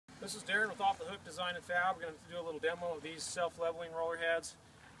This is Darren with Off the Hook Design and Fab. We're going to do a little demo of these self-leveling roller heads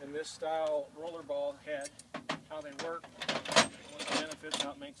and this style roller ball head, how they work, what the benefits,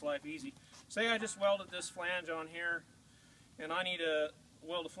 how it makes life easy. Say I just welded this flange on here and I need to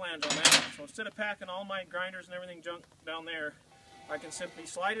weld a flange on that. So instead of packing all my grinders and everything junk down there, I can simply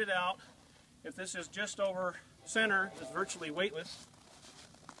slide it out. If this is just over center, it's virtually weightless.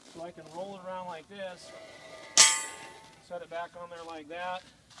 So I can roll it around like this, set it back on there like that.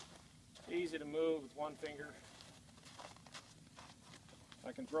 Easy to move with one finger.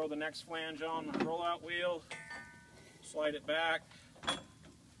 I can throw the next flange on my rollout wheel, slide it back,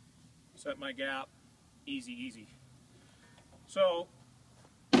 set my gap. Easy, easy. So,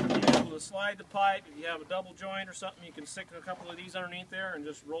 you're able to slide the pipe. If you have a double joint or something, you can stick a couple of these underneath there and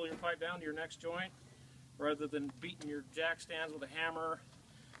just roll your pipe down to your next joint, rather than beating your jack stands with a hammer.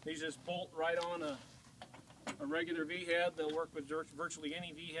 These just bolt right on a regular V-head. They'll work with virtually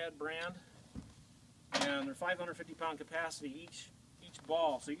any V-head brand, and they're 550-pound capacity each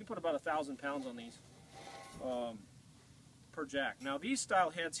ball, so you can put about 1,000 pounds on these per jack. Now these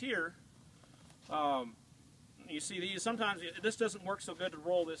style heads here, you see these, sometimes this doesn't work so good to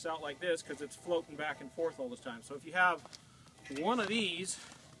roll this out like this because it's floating back and forth all the time. So if you have one of these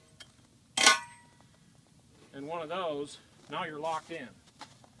and one of those, now you're locked in.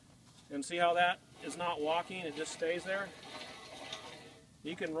 And see how that is not walking, it just stays there?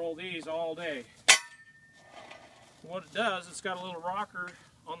 You can roll these all day. What it does, it's got a little rocker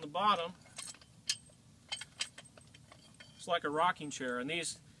on the bottom. It's like a rocking chair, and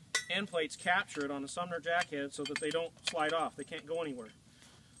these end plates capture it on the Sumner jack head so that they don't slide off. They can't go anywhere.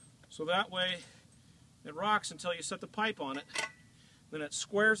 So that way it rocks until you set the pipe on it. Then it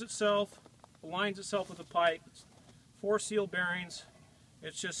squares itself, aligns itself with the pipe. It's 4 seal bearings.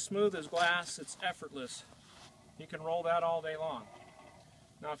 It's just smooth as glass. It's effortless. You can roll that all day long.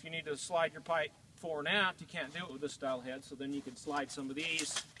 Now if you need to slide your pipe fore and aft, you can't do it with this style head, so then you can slide some of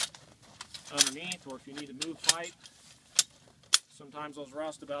these underneath, or if you need to move pipe. Sometimes those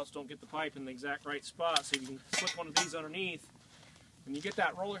roustabouts don't get the pipe in the exact right spot, so you can slip one of these underneath, and you get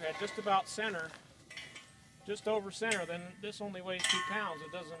that roller head just about center, just over center. Then this only weighs 2 pounds.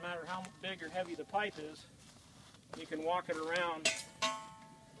 It doesn't matter how big or heavy the pipe is. You can walk it around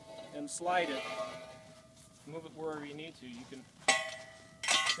and slide it, move it wherever you need to. You can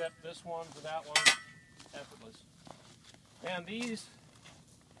set this one to that one, effortless. And these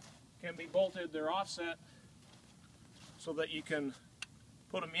can be bolted, they're offset, so that you can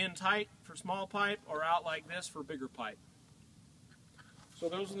put them in tight for small pipe or out like this for bigger pipe. So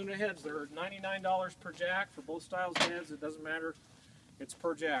those are the heads. They're $99 per jack for both styles of heads. It doesn't matter, it's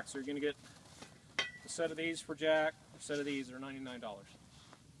per jack. So you're going to get a set of these for jack, a set of these are $99.